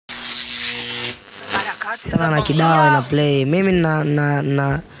Sana na kidawa ina play. Mimi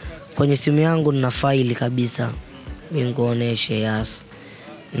na kwenye simu yangu nina file kabisa. Mimi ngoonyeshe yes.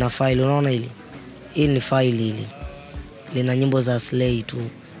 Na file unaona hili? Hii ni file hili. Lina nyimbo za Slay tu.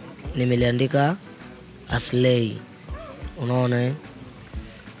 Nimeliandika Slay. Unaona eh?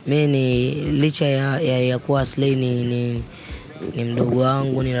 Mimi ni licha ya kuwa Slay ni mdogo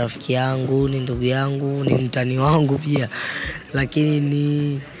wangu, ni rafiki yangu, ni ndugu yangu, ni mtani wangu pia. Lakini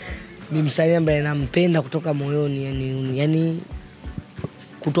ni msanii ambaye nampenda kutoka moyoni, yani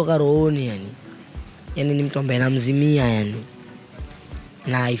kutoka rohoni yani. Yani ni mtu ambaye namzimia yani.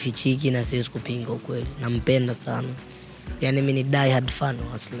 Na haifichiki na siwezi kupinga ukweli. Nampenda sana. Yani mimi ni die hard fan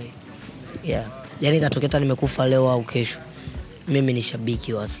wa Slay. Yeah. Yani katokea nimekufa leo au kesho, mimi ni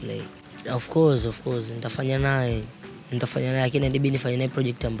shabiki wa Slay. Of course nitafanya naye lakini ndibi nifanye naye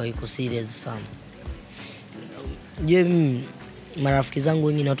project ambayo iko serious sana. Je, marafiki zangu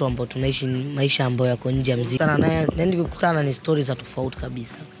wengi ni watu ambao tunaishi maisha ambayo yako nje ya muziki. Sana naye nikikutana ni stories za tofauti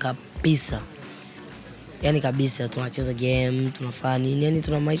kabisa. Yani kabisa tunacheza game, tunafanya nini, yani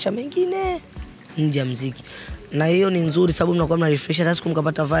tuna maisha mengine nje ya muziki. Na hiyo ni nzuri sababu mnakuwa mna refresh, hata siku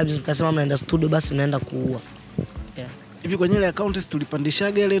mkapata vibes mkasema mnaenda studio basi mnaenda kuua. Yeah. Hivi kwenye ile account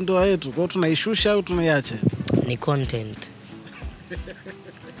tulipandishaga ile ndoa yetu, kwa hiyo tunaishusha au tunaiacha? Ni content.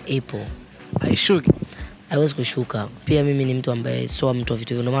 Ipo. Haishuki. Haiwezi kushuka. Pia mimi ni mtu ambaye sio mtu wa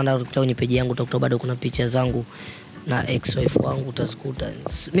vitu hivyo. Ndio maana ukitaka kwenye page yangu utakuta bado kuna picha zangu na ex-wife wangu utazikuta.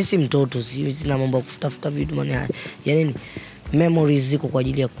 Mimi si mtoto, sina mambo ya kutafuta vitu maana yani memories ziko kwa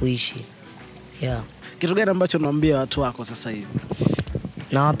ajili ya kuishi. Yeah. Kitu gani ambacho unaambia watu wako sasa hivi?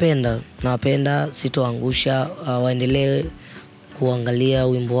 Nawapenda, sitoangusha, waendelee kuangalia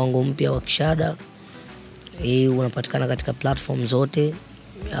wimbo wangu mpya wa Kishada. Hii unapatikana katika platform zote.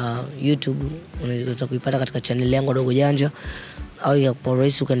 YouTube unaweza kuipata katika channel yangu Dogo Janja, au ya kwa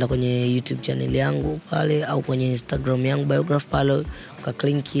rahisi ukaenda kwenye YouTube channel yangu pale, au kwenye Instagram yangu biography pale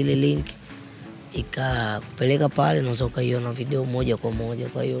ukaklik ile link ikakupeleka pale, unaweza ukaiona video moja kwa moja.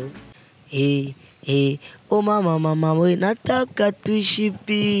 Kwa hiyo oh mama we nataka tuishi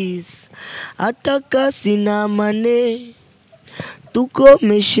peace, ataka sina mane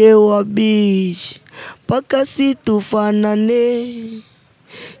tukomeshewa bish paka situfanane.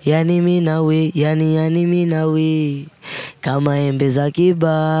 Yani mimi na we kama embe za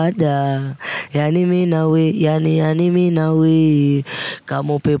kibada. Yani mimi na we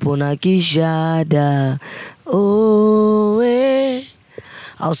kama upepo na kishada.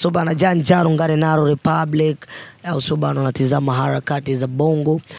 Aloso bana JANJARO ngare naro Republic. Aloso bana natizama Harakati za Bongo.